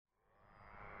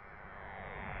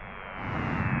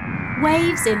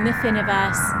Waves in the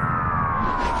Finiverse.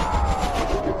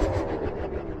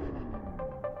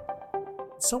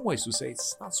 In some ways to say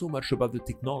it's not so much about the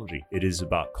technology, it is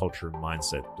about culture,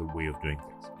 mindset, the way of doing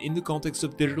things. In the context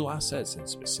of digital assets, and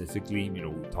specifically,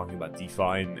 we're talking about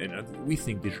DeFi, and we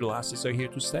think digital assets are here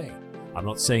to stay. I'm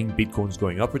not saying Bitcoin's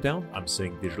going up or down, I'm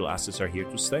saying digital assets are here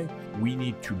to stay. We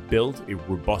need to build a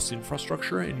robust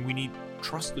infrastructure, and we need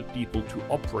trusted people to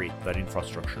operate that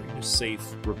infrastructure in a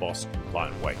safe, robust,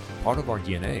 compliant way. Part of our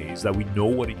DNA is that we know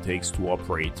what it takes to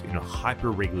operate in a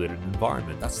hyper-regulated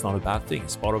environment. That's not a bad thing.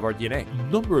 It's part of our DNA. A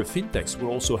number of fintechs will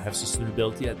also have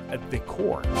sustainability at their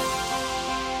core.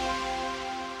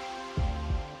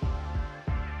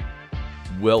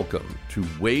 Welcome to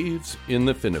Waves in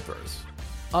the Finiverse.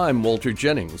 I'm Walter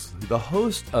Jennings, the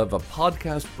host of a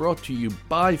podcast brought to you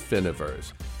by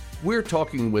Finiverse. We're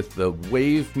talking with the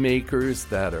wave makers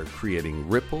that are creating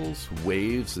ripples,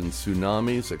 waves, and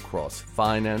tsunamis across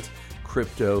finance,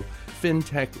 crypto,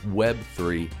 fintech,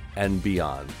 Web3, and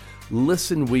beyond.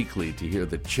 Listen weekly to hear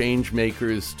the change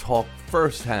makers talk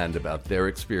firsthand about their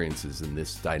experiences in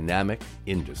this dynamic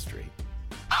industry.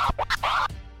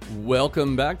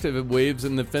 Welcome back to Waves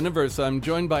in the Finiverse. I'm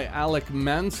joined by Alec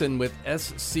Manson with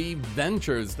SC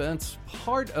Ventures. That's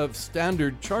part of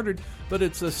Standard Chartered, but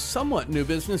it's a somewhat new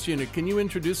business unit. Can you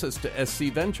introduce us to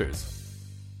SC Ventures?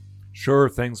 Sure,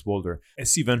 thanks, Walter.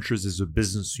 SC Ventures is a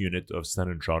business unit of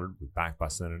Standard Chartered. We're backed by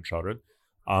Standard Chartered.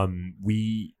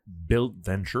 We build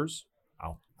ventures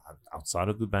outside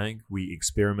of the bank. We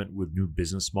experiment with new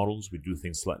business models. We do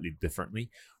things slightly differently.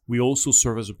 We also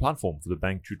serve as a platform for the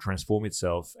bank to transform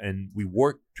itself, and we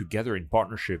work together in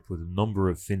partnership with a number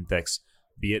of fintechs,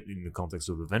 be it in the context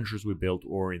of the ventures we built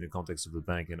or in the context of the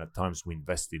bank, and at times we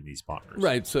invest in these partners.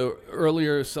 Right, so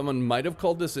earlier someone might have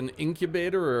called this an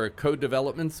incubator or a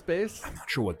co-development space? I'm not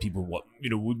sure what people would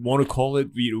want to call it.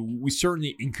 We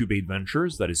certainly incubate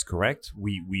ventures, that is correct.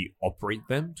 We operate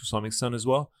them to some extent as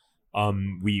well.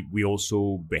 We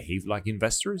also behave like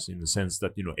investors in the sense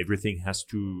that, everything has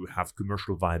to have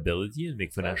commercial viability and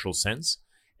make financial sense.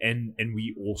 And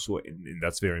we also, and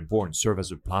that's very important, serve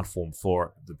as a platform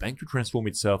for the bank to transform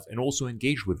itself and also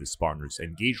engage with its partners,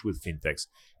 engage with fintechs,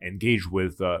 engage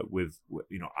with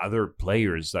other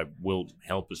players that will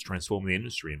help us transform the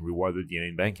industry and rewire the DNA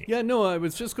in banking. Yeah, no, I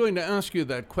was just going to ask you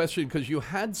that question because you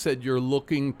had said you're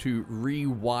looking to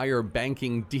rewire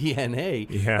banking DNA.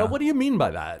 Yeah. Now, what do you mean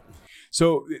by that?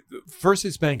 So first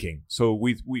it's banking. So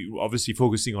we obviously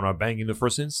focusing on our bank in the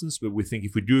first instance, but we think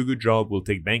if we do a good job, we'll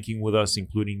take banking with us,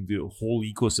 including the whole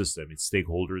ecosystem, its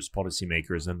stakeholders,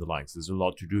 policymakers, and the likes. There's a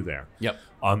lot to do there. Yep.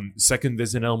 Second,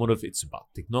 there's an element of it's about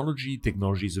technology.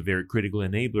 Technology is a very critical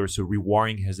enabler. So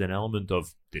rewiring has an element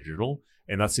of digital,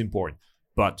 and that's important.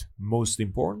 But most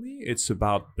importantly, it's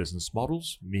about business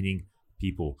models, meaning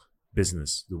people,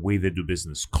 business, the way they do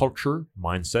business, culture,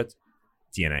 mindset,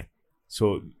 DNA.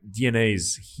 So DNA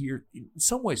is here in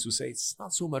some ways to say it's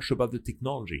not so much about the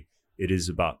technology. It is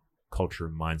about culture,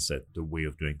 mindset, the way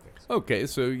of doing things. Okay,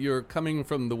 so you're coming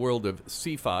from the world of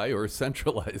CeFi or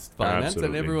centralized finance, Absolutely,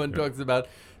 and everyone yeah. talks about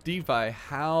DeFi.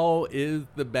 How is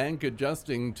the bank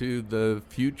adjusting to the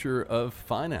future of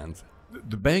finance?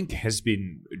 The bank has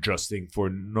been adjusting for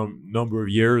a number of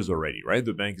years already, right?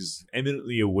 The bank is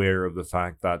eminently aware of the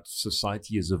fact that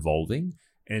society is evolving.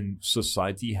 And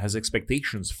society has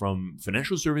expectations from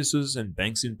financial services and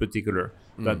banks in particular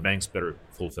that banks better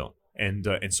fulfill. And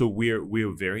so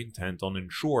we're very intent on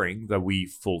ensuring that we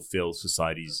fulfill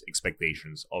society's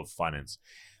expectations of finance.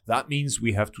 That means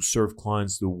we have to serve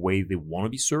clients the way they want to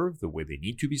be served, the way they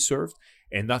need to be served.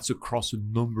 And that's across a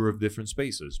number of different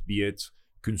spaces, be it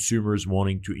consumers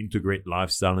wanting to integrate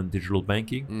lifestyle and digital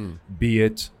banking, be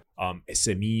it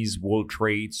SMEs, world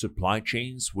trade, supply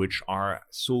chains, which are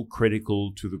so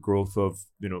critical to the growth of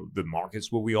the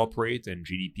markets where we operate and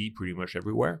GDP pretty much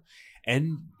everywhere.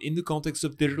 And in the context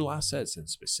of digital assets, and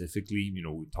specifically,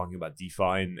 we're talking about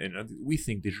DeFi, and we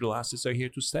think digital assets are here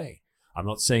to stay. I'm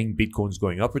not saying Bitcoin's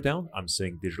going up or down. I'm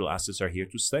saying digital assets are here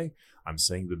to stay. I'm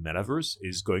saying the metaverse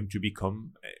is going to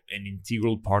become an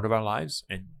integral part of our lives,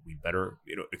 and we better,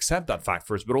 accept that fact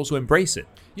first, but also embrace it.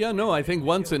 Yeah, no, I think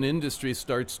once an industry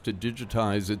starts to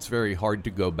digitize, it's very hard to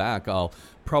go back. I'll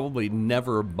probably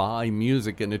never buy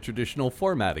music in a traditional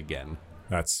format again.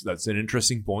 That's an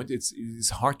interesting point.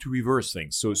 It's hard to reverse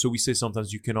things. So we say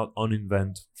sometimes you cannot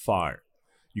uninvent fire.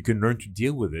 You can learn to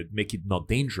deal with it, make it not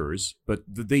dangerous. But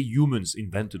the day humans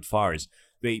invented fires,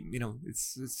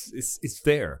 it's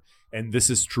there. And this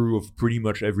is true of pretty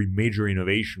much every major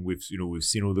innovation we've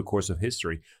seen over the course of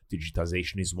history.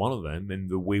 Digitization is one of them, and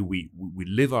the way we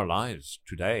live our lives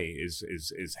today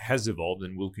has evolved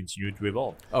and will continue to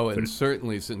evolve. Oh, and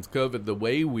certainly since COVID, the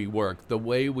way we work, the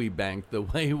way we bank, the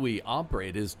way we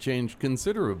operate has changed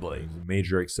considerably. It's a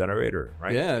major accelerator,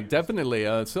 right? Yeah, definitely.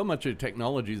 So much of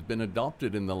technology has been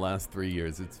adopted in the last 3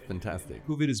 years. It's fantastic.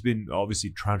 COVID has been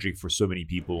obviously tragic for so many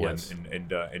people, Yes.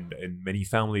 and many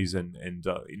families, and in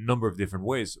a number of different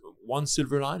ways. One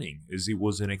silver lining is it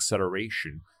was an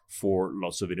acceleration for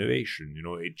lots of innovation.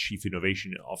 A chief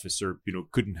innovation officer,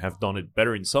 couldn't have done it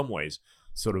better in some ways,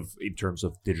 sort of in terms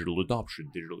of digital adoption,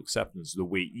 digital acceptance, the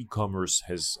way e-commerce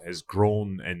has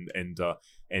grown, and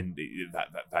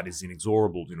that is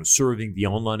inexorable. Serving the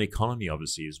online economy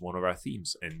obviously is one of our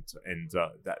themes, and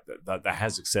that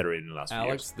has accelerated in the last few years.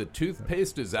 Alex, the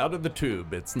toothpaste is out of the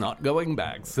tube. It's not going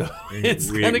back, so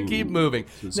it's going to keep moving.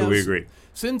 So we agree.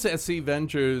 Since SC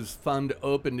Ventures Fund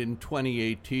opened in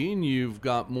 2018, you've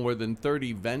got more than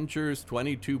 30 ventures,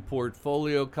 22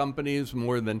 portfolio companies,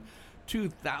 more than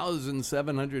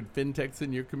 2,700 fintechs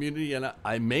in your community, and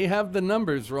I may have the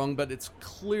numbers wrong, but it's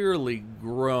clearly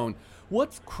grown.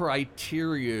 What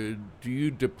criteria do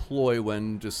you deploy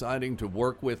when deciding to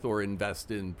work with or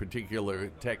invest in particular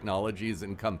technologies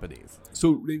and companies?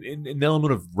 So an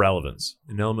element of relevance,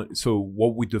 so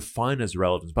what we define as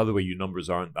relevance, by the way, your numbers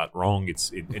aren't that wrong.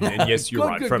 And yes, you're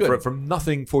Good, right. good. From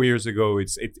nothing 4 years ago,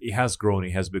 it has grown,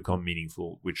 it has become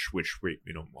meaningful, which we're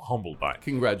humbled by.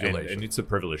 Congratulations. And it's a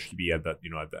privilege to be at that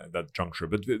at that juncture.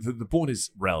 But the point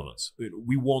is relevance.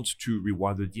 We want to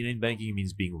rewire the DNA in banking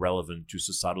means being relevant to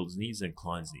societal's needs and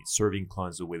clients' needs, serving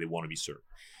clients the way they want to be served.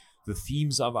 The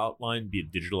themes I've outlined, be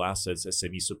it digital assets,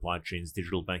 SME supply chains,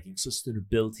 digital banking,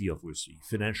 sustainability, obviously,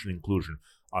 financial inclusion,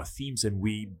 are themes, and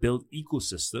we build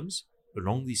ecosystems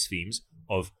along these themes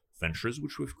of ventures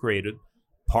which we've created,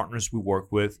 partners we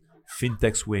work with,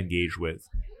 fintechs we engage with.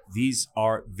 These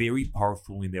are very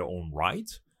powerful in their own right,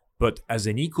 but as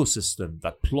an ecosystem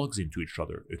that plugs into each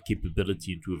other, a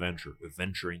capability into a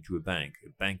venture into a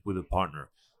bank with a partner,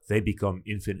 they become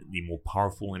infinitely more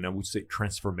powerful, and I would say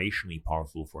transformationally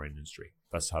powerful for our industry.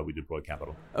 That's how we deploy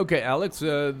capital. Okay, Alex,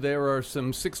 there are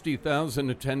some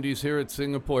 60,000 attendees here at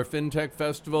Singapore FinTech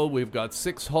Festival. We've got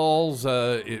 6 halls.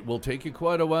 It will take you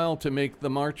quite a while to make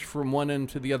the march from one end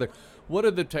to the other. What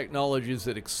are the technologies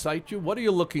that excite you? What are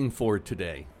you looking for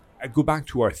today? I go back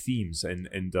to our themes and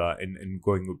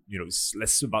going, it's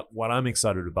less about what I'm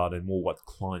excited about and more what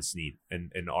clients need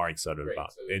and are excited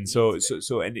about. And so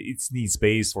it's needs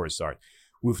based for a start.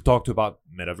 We've talked about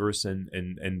metaverse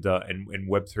and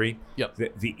Web3. Yep.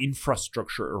 The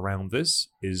infrastructure around this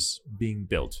is being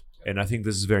built, and I think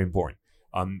this is very important.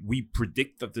 We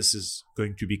predict that this is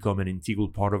going to become an integral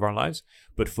part of our lives,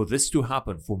 but for this to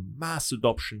happen, for mass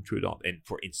adoption to adopt, and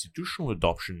for institutional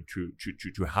adoption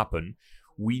to happen,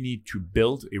 we need to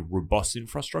build a robust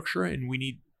infrastructure, and we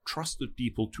need trusted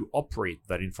people to operate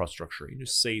that infrastructure in a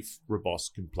safe,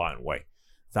 robust, compliant way.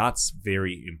 That's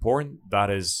very important.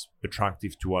 That is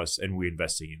attractive to us, and we're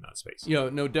investing in that space.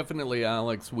 No, definitely,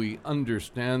 Alex. We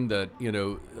understand that,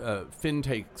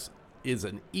 fintechs is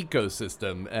an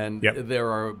ecosystem, and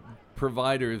there are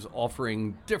providers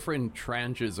offering different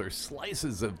tranches or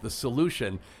slices of the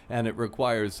solution, and it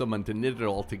requires someone to knit it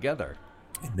all together.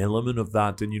 An element of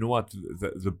that, and you know what,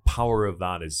 the power of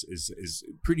that is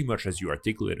pretty much as you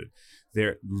articulated.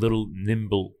 They're little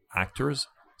nimble actors.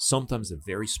 Sometimes they're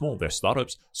very small, they're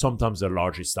startups. Sometimes they're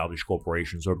large established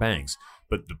corporations or banks.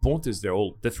 But the point is they're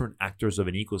all different actors of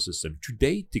an ecosystem.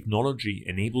 Today, technology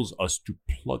enables us to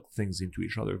plug things into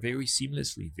each other very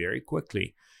seamlessly, very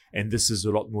quickly. And this is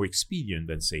a lot more expedient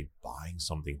than, say,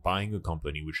 buying a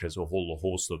company, which has a whole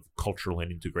host of cultural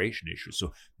and integration issues.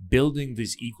 So building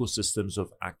these ecosystems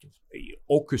of actors,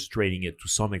 orchestrating it to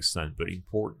some extent, but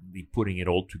importantly, putting it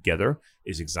all together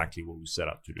is exactly what we set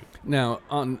out to do. Now,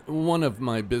 on one of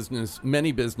my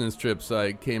many business trips,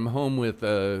 I came home with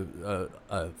a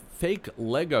fake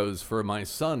Legos for my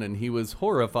son, and he was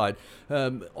horrified.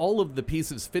 All of the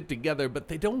pieces fit together, but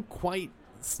they don't quite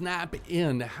snap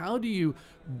in. How do you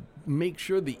make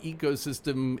sure the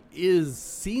ecosystem is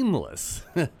seamless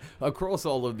across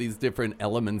all of these different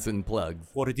elements and plugs?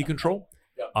 Quality control.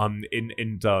 And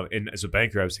as a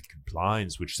banker, I would say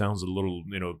compliance, which sounds a little,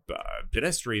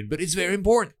 pedestrian, but it's very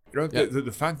important.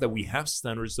 The fact that we have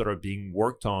standards that are being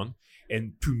worked on,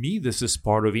 and to me, this is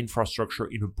part of infrastructure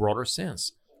in a broader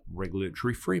sense.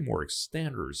 Regulatory frameworks,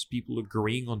 standards, people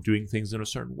agreeing on doing things in a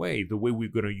certain way, the way we're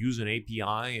going to use an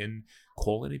API and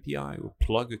call an API or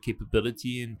plug a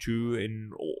capability into,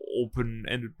 and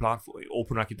open-ended platform,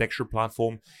 open architecture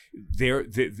platform. They're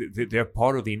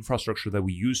part of the infrastructure that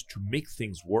we use to make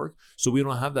things work, so we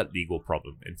don't have that legal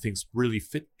problem, and things really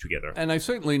fit together. And I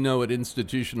certainly know at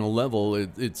institutional level,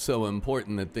 it's so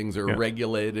important that things are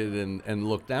regulated and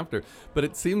looked after. But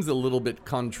it seems a little bit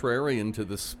contrarian to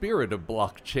the spirit of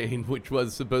blockchain, which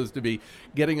was supposed to be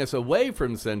getting us away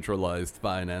from centralized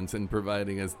finance and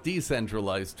providing us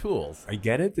decentralized tools. I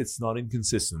get it. It's not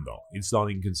inconsistent, though. It's not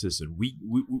inconsistent.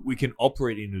 We can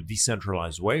operate in a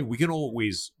decentralized way. We can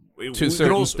always to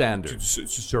certain standards. To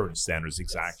certain standards,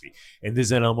 exactly. And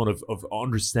there's an element of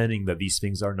understanding that these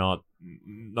things are not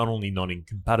only not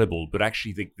incompatible, but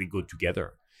actually they go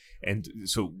together. And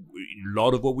so a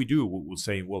lot of what we do, we'll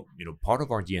say, well, part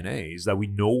of our DNA is that we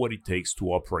know what it takes to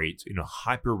operate in a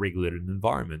hyper-regulated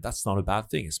environment. That's not a bad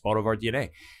thing. It's part of our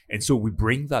DNA. And so we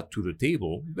bring that to the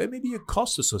table. There may be a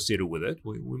cost associated with it.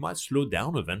 We might slow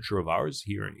down a venture of ours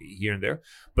here and there.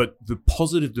 But the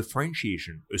positive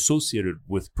differentiation associated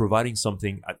with providing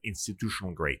something at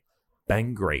institutional grade,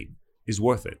 bank grade, is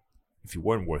worth it. If it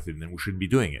weren't worth it, then we shouldn't be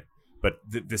doing it. But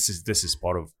this is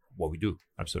part of what we do.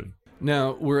 Absolutely.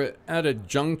 Now, we're at a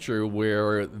juncture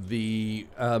where the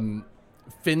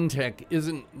fintech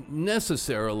isn't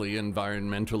necessarily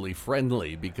environmentally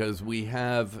friendly because we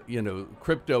have,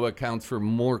 crypto accounts for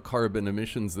more carbon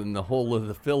emissions than the whole of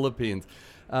the Philippines.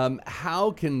 How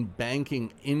can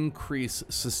banking increase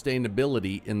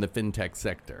sustainability in the fintech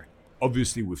sector?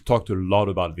 Obviously, we've talked a lot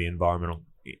about the environmental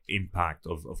impact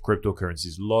of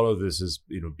cryptocurrencies. A lot of this is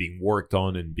being worked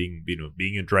on and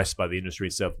being addressed by the industry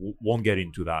itself. We won't get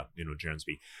into that, General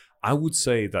speak. I would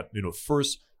say that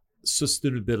first,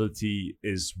 sustainability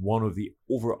is one of the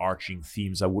overarching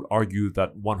themes. I would argue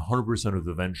that 100% of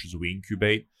the ventures we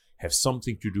incubate have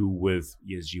something to do with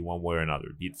ESG one way or another,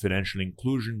 be it financial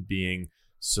inclusion, being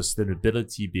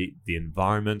sustainability, be it the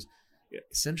environment.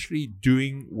 Essentially,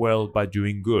 doing well by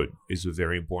doing good is a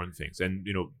very important thing. And,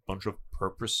 a bunch of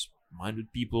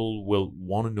purpose-minded people will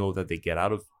want to know that they get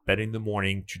out of bed in the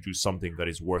morning to do something that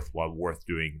is worth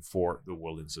doing for the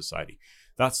world and society.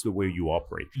 That's the way you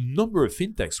operate. A number of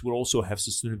fintechs will also have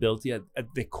sustainability at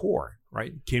their core,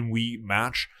 right? Can we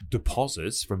match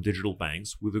deposits from digital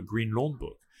banks with a green loan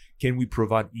book? Can we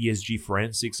provide ESG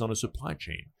forensics on a supply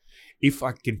chain? If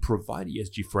I can provide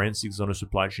ESG forensics on a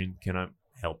supply chain, can I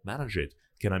help manage it?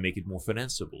 Can I make it more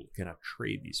financeable? Can I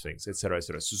trade these things, et cetera, et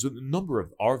cetera? So a number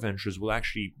of our ventures will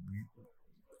actually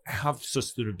have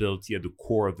sustainability at the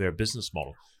core of their business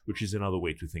model, which is another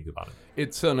way to think about it.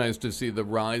 It's so nice to see the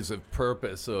rise of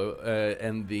purpose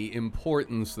and the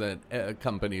importance that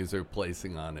companies are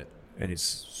placing on it. And it's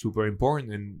super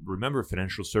important. And remember,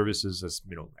 financial services, as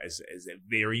a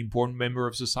very important member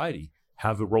of society,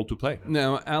 have a role to play.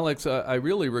 Now, Alex, I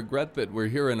really regret that we're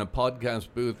here in a podcast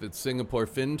booth at Singapore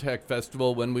FinTech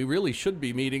Festival when we really should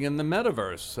be meeting in the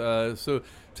metaverse. So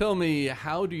tell me,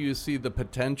 how do you see the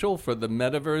potential for the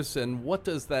metaverse, and what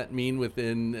does that mean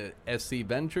within SC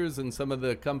Ventures and some of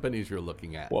the companies you're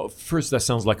looking at? Well, first, that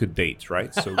sounds like a date,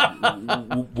 right? So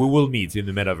we will meet in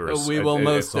the metaverse. We will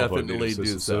most definitely do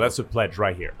so. So that's a pledge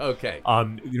right here. Okay.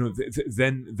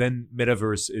 Then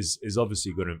metaverse is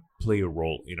obviously going to play a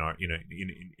role in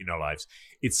our lives.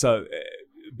 It's a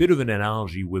bit of an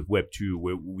analogy with Web 2,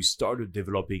 where we started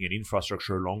developing an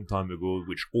infrastructure a long time ago,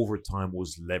 which over time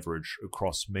was leveraged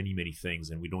across many, many things.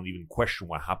 And we don't even question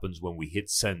what happens when we hit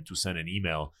send to send an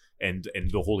email and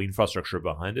the whole infrastructure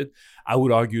behind it. I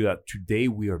would argue that today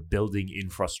we are building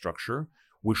infrastructure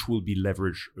which will be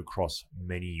leveraged across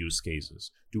many use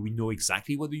cases. Do we know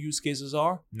exactly what the use cases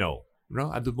are? No.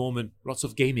 At the moment, lots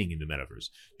of gaming in the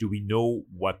metaverse. Do we know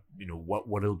what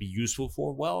it'll be useful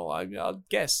for? Well, I'd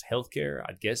guess healthcare.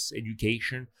 I'd guess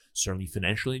education. Certainly,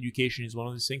 financial education is one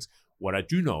of these things. What I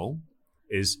do know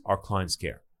is our clients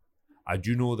care. I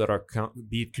do know that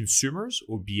be it consumers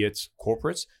or be it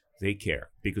corporates, they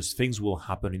care because things will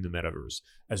happen in the metaverse.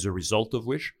 As a result of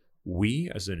which, we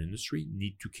as an industry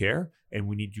need to care, and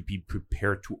we need to be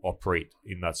prepared to operate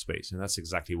in that space. And that's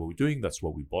exactly what we're doing. That's why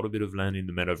we bought a bit of land in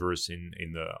the metaverse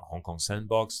in the Hong Kong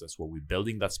sandbox. That's why we're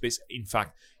building that space. In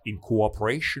fact, in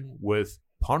cooperation with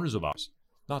partners of ours,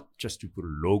 not just to put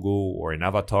a logo or an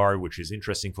avatar, which is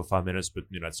interesting for 5 minutes, but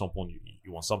at some point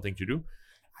you want something to do.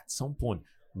 At some point,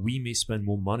 we may spend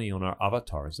more money on our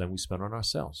avatars than we spend on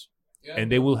ourselves. Yeah.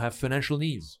 And they will have financial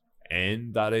needs.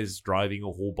 And that is driving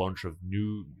a whole bunch of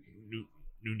new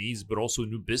needs, but also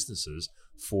new businesses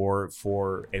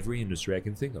for every industry I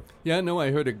can think of. Yeah, no,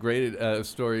 I heard a great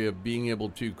story of being able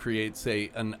to create,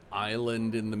 say, an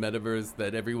island in the metaverse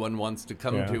that everyone wants to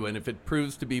come to. And if it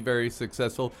proves to be very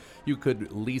successful, you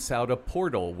could lease out a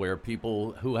portal where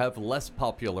people who have less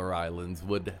popular islands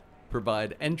would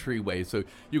provide entryway so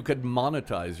you could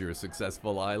monetize your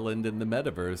successful island in the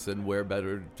metaverse, and where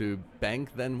better to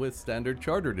bank than with Standard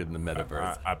Chartered in the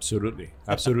metaverse. Absolutely.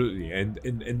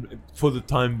 And for the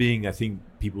time being, I think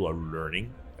people are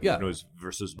learning. Yeah.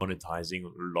 Versus monetizing a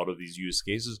lot of these use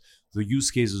cases, the use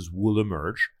cases will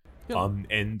emerge,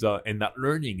 and that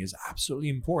learning is absolutely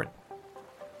important.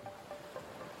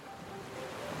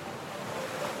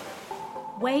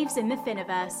 Waves in the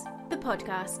Finiverse, the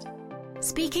podcast.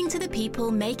 Speaking to the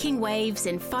people making waves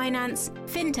in finance,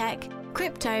 fintech,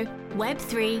 crypto,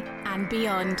 Web3, and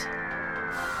beyond.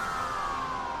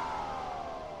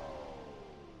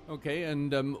 Okay,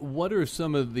 and what are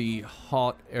some of the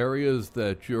hot areas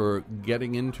that you're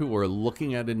getting into or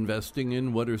looking at investing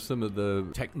in? What are some of the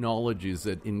technologies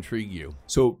that intrigue you?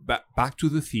 So back to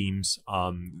the themes,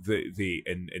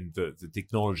 the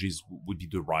technologies would be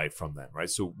derived from them, right?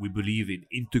 So we believe in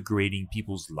integrating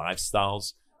people's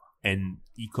lifestyles and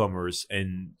e-commerce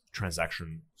and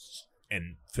transactions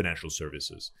and financial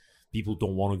services. People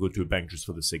don't want to go to a bank just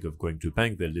for the sake of going to a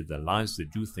bank. They live their lives. They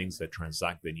do things. They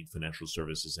transact. They need financial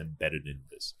services embedded in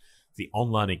this. The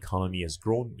online economy has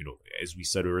grown, as we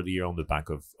said earlier, on the back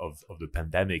of the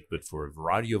pandemic, but for a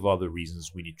variety of other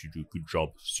reasons, we need to do a good job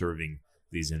serving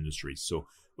these industries. So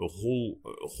a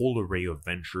whole array of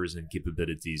ventures and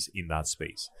capabilities in that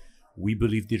space. We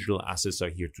believe digital assets are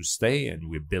here to stay, and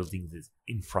we're building the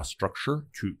infrastructure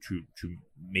to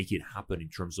make it happen in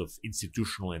terms of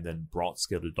institutional and then broad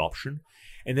scale adoption.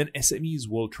 And then SMEs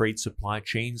will trade supply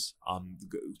chains.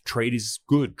 Trade is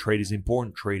good. Trade is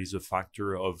important. Trade is a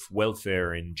factor of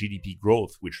welfare and GDP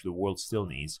growth, which the world still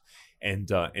needs. And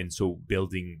so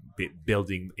building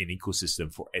an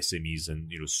ecosystem for SMEs and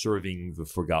serving the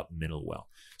forgotten middle well.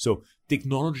 So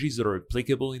technologies that are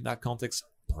applicable in that context,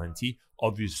 plenty.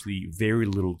 Obviously, very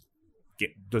little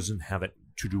doesn't have it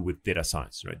to do with data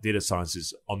science, right? Data science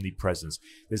is omnipresent.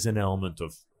 There's an element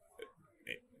of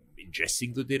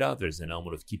ingesting the data. There's an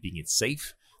element of keeping it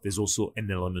safe. There's also an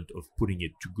element of putting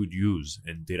it to good use.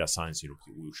 And data science,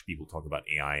 which people talk about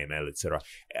AI, ML, etc.,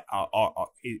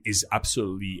 is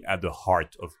absolutely at the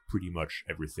heart of pretty much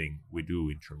everything we do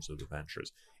in terms of the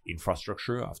ventures.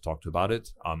 Infrastructure, I've talked about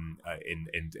it, and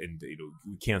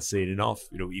we can't say it enough.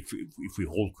 If we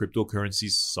hold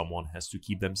cryptocurrencies, someone has to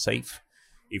keep them safe.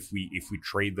 If we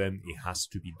trade them, it has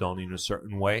to be done in a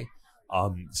certain way.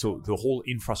 So the whole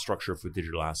infrastructure for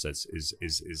digital assets is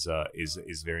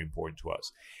very important to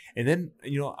us. And then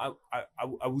I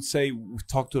would say we've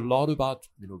talked a lot about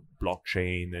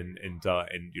blockchain and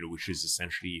which is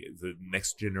essentially the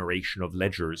next generation of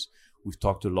ledgers. We've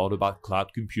talked a lot about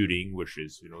cloud computing, which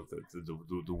is the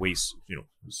way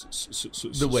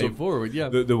the way forward, yeah.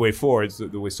 The way forward,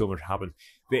 the way so much happens.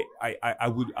 I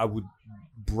would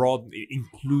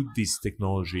include these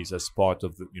technologies as part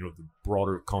of the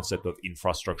broader concept of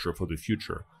infrastructure for the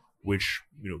future, which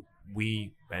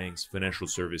we banks, financial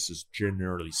services,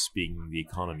 generally speaking, the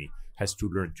economy has to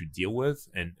learn to deal with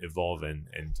and evolve, and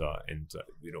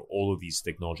all of these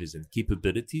technologies and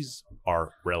capabilities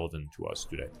are relevant to us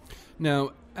today.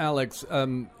 Now, Alex,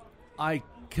 I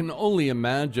can only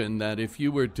imagine that if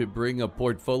you were to bring a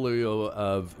portfolio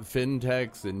of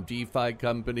fintechs and DeFi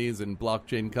companies and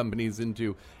blockchain companies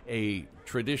into a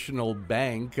traditional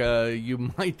bank,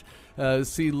 you might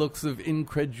see looks of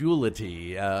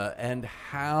incredulity and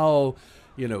how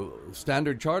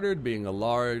Standard Chartered, being a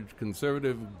large,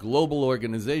 conservative, global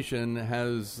organization,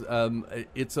 has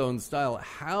its own style.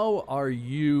 How are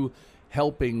you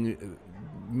helping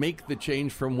make the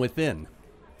change from within?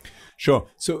 Sure.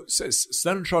 So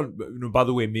Standard Chartered, by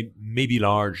the way, may be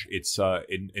large. It's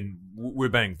and we're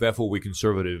bank, therefore we're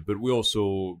conservative, but we're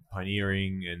also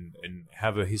pioneering and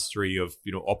have a history of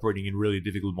operating in really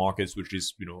difficult markets, which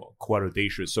is quite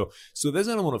audacious. So there's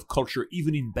an element of culture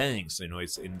even in banks.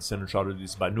 It's in Standard Chartered.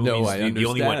 It's by no means the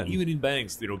only one. Even in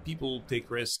banks, people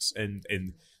take risks and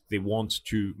they want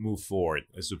to move forward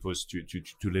as opposed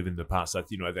to live in the past. I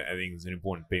think it's an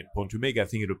important point to make. I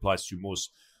think it applies to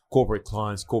most corporate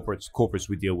clients, corporates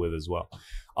we deal with as well.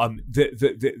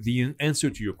 The answer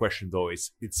to your question, though,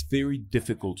 is it's very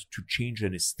difficult to change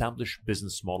an established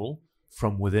business model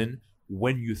from within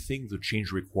when you think the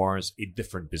change requires a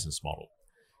different business model.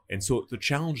 And so the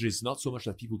challenge is not so much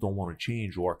that people don't want to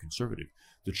change or are conservative.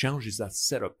 The challenge is that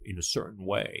set up in a certain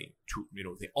way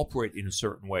they operate in a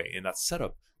certain way, and that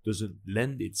setup doesn't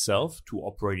lend itself to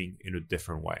operating in a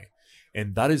different way.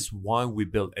 And that is why we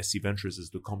built SC Ventures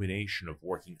as the combination of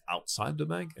working outside the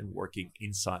bank and working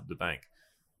inside the bank.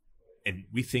 And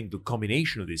we think the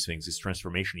combination of these things is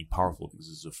transformationally powerful because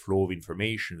there's a flow of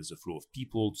information, there's a flow of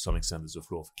people, to some extent there's a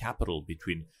flow of capital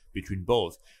between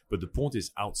both. But the point is,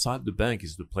 outside the bank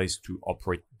is the place to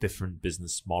operate different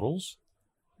business models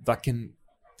that can,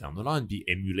 down the line, be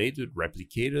emulated,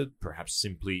 replicated, perhaps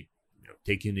simply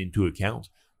taken into account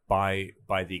by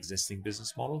the existing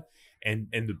business model. And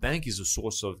the bank is a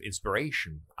source of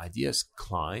inspiration, ideas,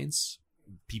 clients,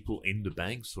 people in the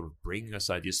bank sort of bringing us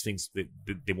ideas, things that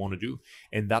they want to do.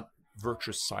 And that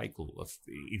virtuous cycle of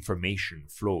information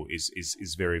flow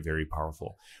is very, very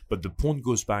powerful. But the point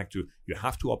goes back to, you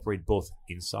have to operate both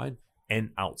inside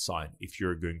and outside if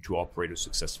you're going to operate a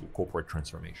successful corporate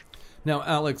transformation. Now,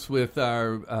 Alex, with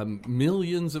our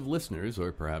millions of listeners,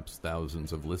 or perhaps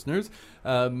thousands of listeners,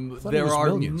 there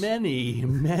are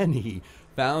many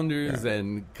founders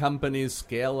and companies,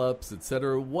 scale-ups,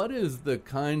 etc. What is the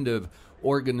kind of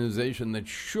organization that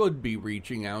should be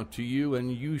reaching out to you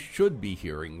and you should be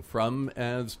hearing from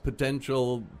as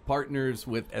potential partners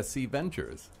with SC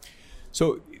Ventures?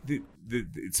 So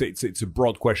it's a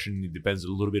broad question. It depends a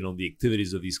little bit on the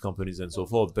activities of these companies and so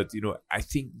forth. But I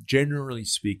think generally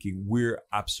speaking, we're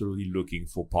absolutely looking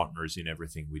for partners in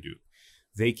everything we do.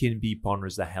 They can be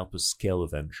partners that help us scale a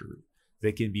venture.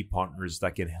 They can be partners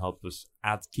that can help us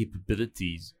add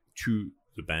capabilities to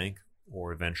the bank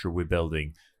or a venture we're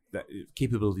building.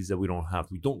 Capabilities that we don't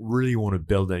have. We don't really want to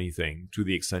build anything to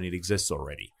the extent it exists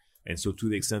already. And so to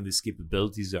the extent these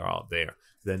capabilities are out there,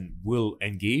 then we'll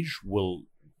engage, we'll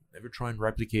never try and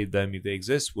replicate them if they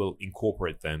exist, we'll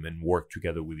incorporate them and work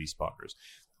together with these partners.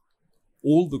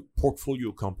 All the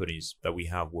portfolio companies that we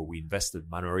have where we invested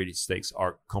minority stakes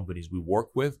are companies we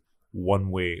work with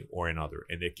one way or another,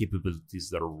 and they're capabilities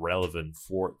that are relevant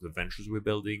for the ventures we're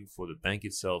building, for the bank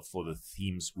itself, for the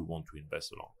themes we want to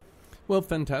invest along. Well,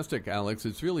 fantastic, Alex.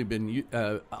 It's really been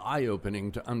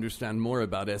eye-opening to understand more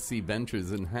about SC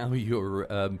Ventures and how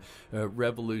you're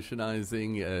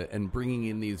revolutionizing and bringing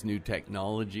in these new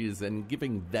technologies and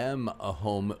giving them a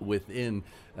home within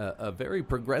a very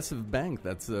progressive bank.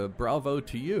 That's bravo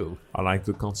to you. I like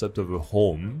the concept of a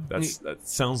home. That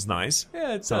sounds nice.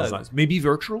 Yeah, it sounds nice. Maybe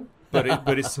virtual, but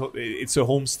it's a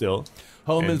home still.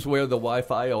 Home is where the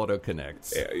Wi-Fi auto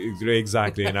connects.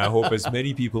 Exactly, and I hope as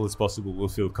many people as possible will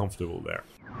feel comfortable there.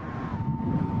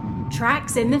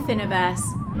 Tracks in the Finiverse.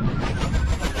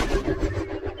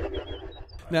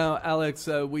 Now, Alex,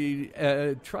 we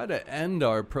try to end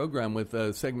our program with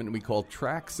a segment we call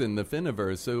Tracks in the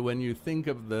Finiverse. So when you think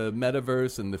of the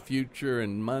metaverse and the future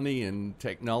and money and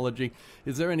technology,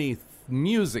 is there any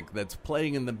music that's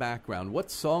playing in the background? What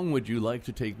song would you like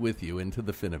to take with you into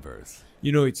the Finiverse?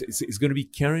 It's going to be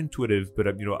counterintuitive, but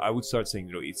I would start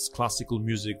saying, it's classical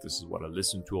music. This is what I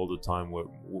listen to all the time,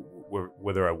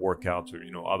 whether I work out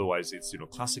or otherwise. It's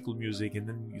classical music, and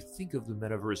then you think of the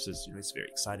metaverse as it's very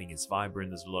exciting, it's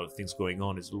vibrant, there's a lot of things going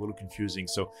on, it's a little confusing.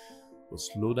 So we'll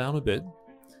slow down a bit,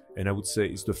 and I would say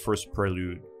it's the first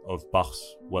prelude of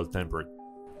Bach's Well-Tempered.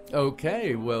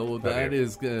 Okay, well, that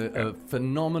is a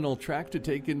phenomenal track to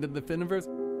take into the Finiverse.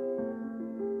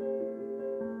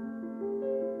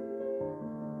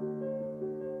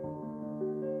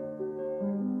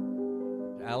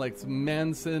 Alex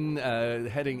Manson,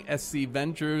 heading SC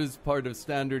Ventures, part of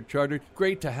Standard Chartered.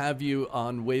 Great to have you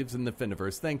on Waves in the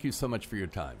Finiverse. Thank you so much for your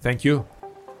time. Thank you.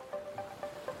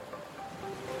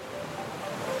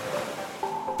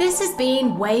 This has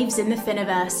been Waves in the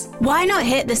Finiverse. Why not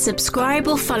hit the subscribe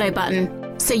or follow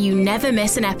button so you never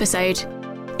miss an episode?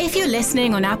 If you're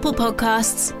listening on Apple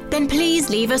Podcasts, then please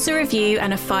leave us a review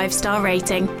and a 5-star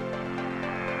rating.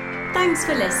 Thanks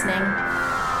for listening.